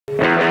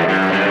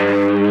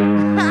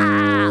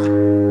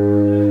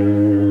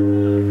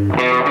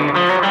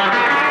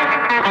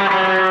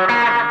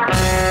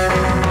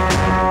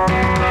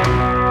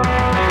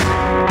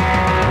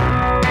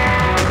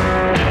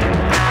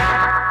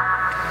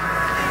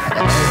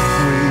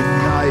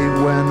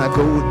when I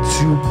go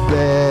to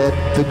bed,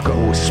 the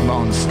ghost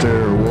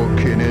monster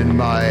walking in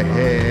my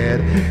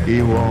head,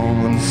 he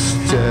wants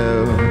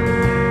to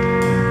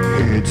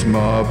hit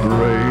my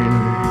brain.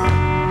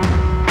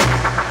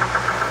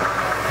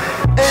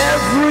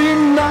 Every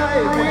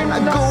night when I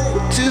go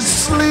to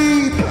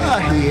sleep,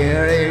 I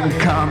hear him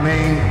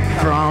coming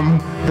from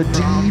the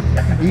deep.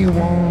 He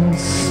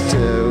wants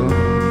to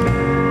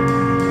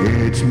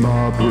hit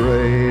my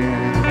brain.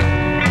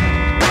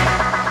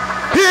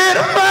 Hit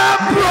my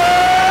brain.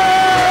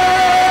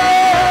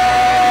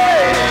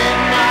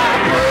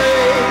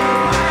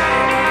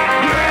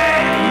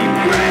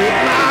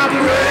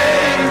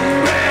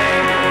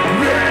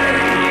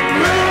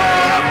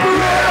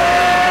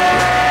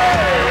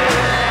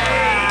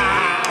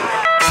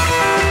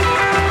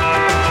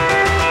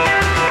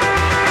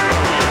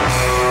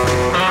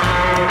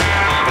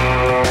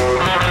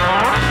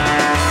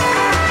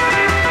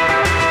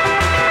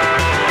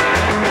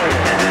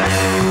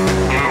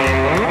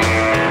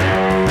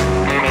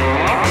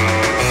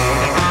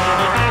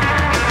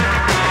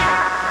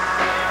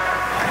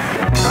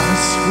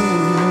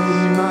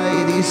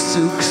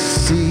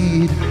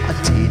 Succeed, I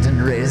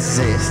didn't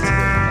resist,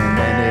 and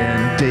then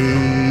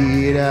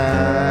indeed I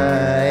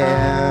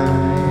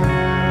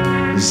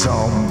am a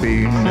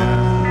zombie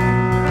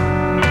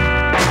now.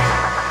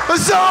 A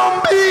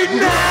zombie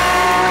now.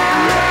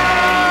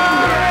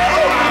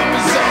 I'm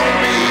a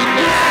zombie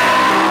now.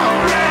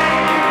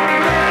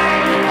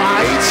 I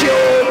eat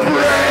your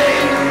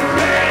brain.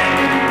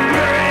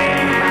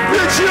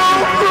 It's your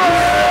brain.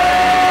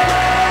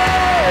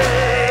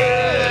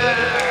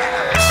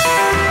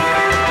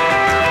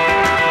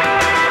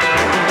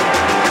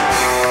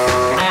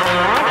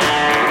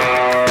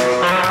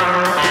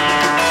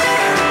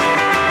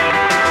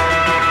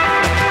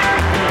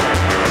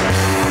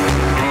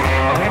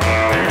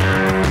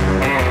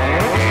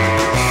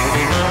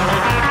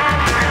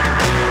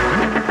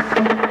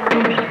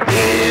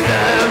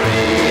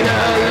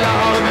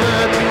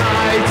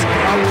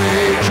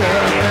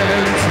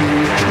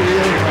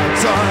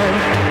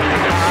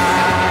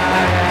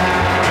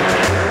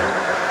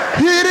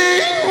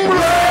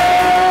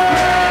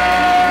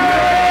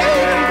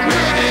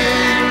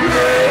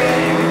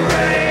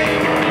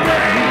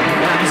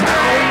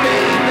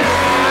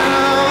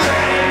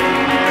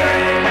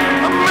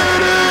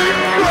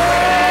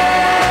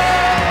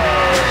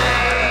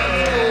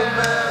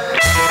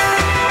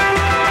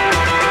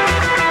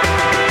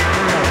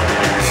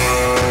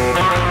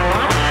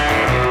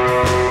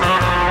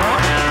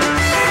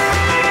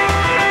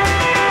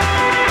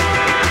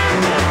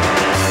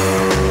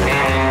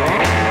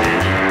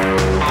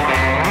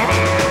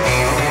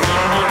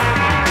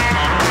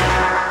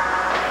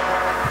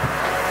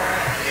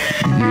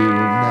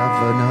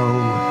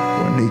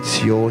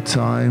 It's your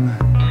time,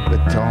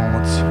 but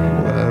don't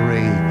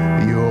worry,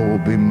 you'll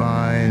be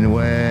mine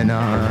when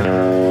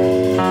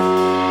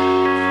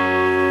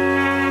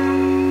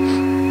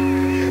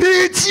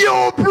it's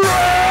your brain.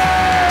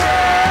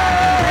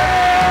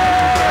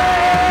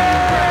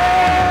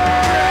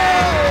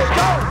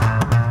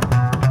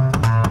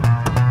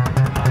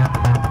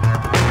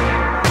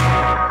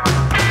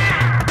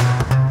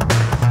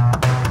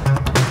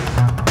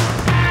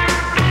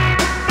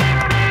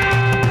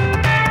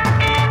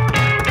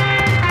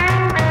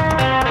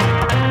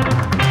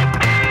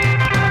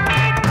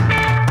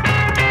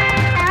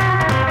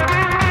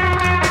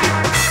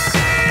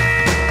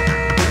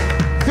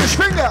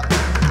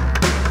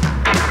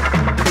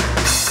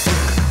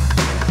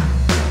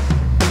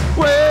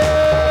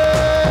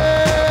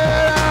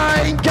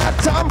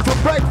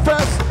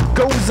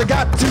 Cause I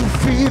got to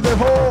feed the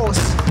horse.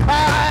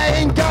 I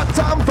ain't got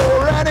time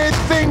for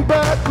anything,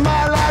 but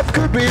my life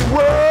could be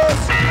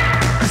worse.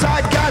 Cause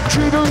I got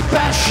true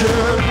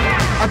passion,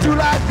 I do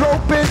like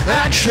roping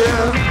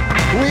action.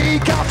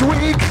 Week after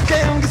week,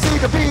 can you see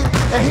the beat?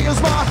 And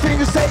here's my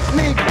fingers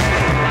technique.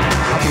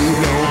 I boot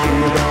it on,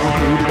 boot it on,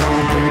 boot it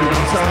on, boot it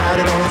on. Slide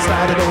it on,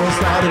 slide it on,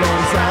 slide it on,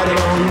 slide it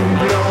on.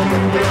 Move it on,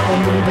 move it on,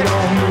 move it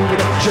on, move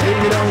it on.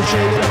 Shake it on,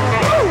 shake it on.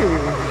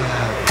 Woo!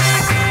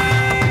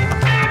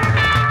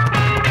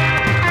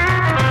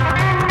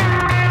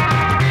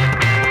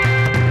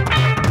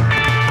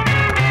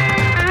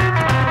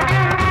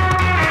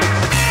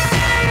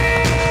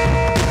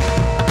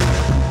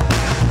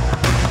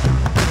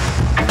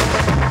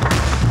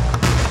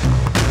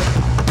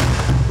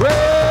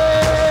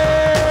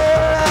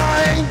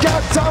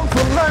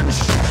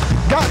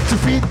 Got to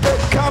feed the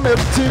comet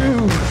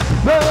too,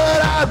 but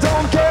I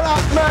don't care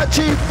how much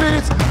it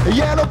fits,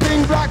 yellow,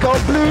 pink, black or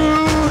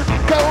blue.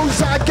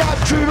 Cause I got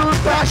true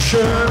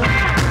passion,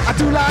 I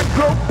do like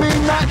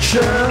groping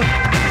action.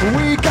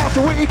 Week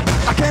after week,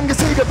 I can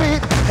see the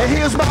beat, and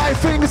here's my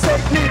fingers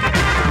technique.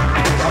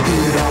 I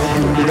put it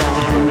on, put it on,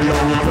 put it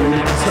on, put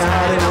it on.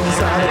 Slide it on,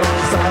 slide it on,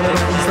 slide it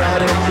on,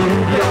 slide it on.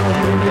 Move it on,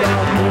 move it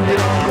on, move it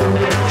on,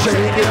 move it on.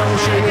 Shake it on,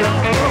 shake it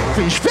on.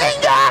 Fish, fish.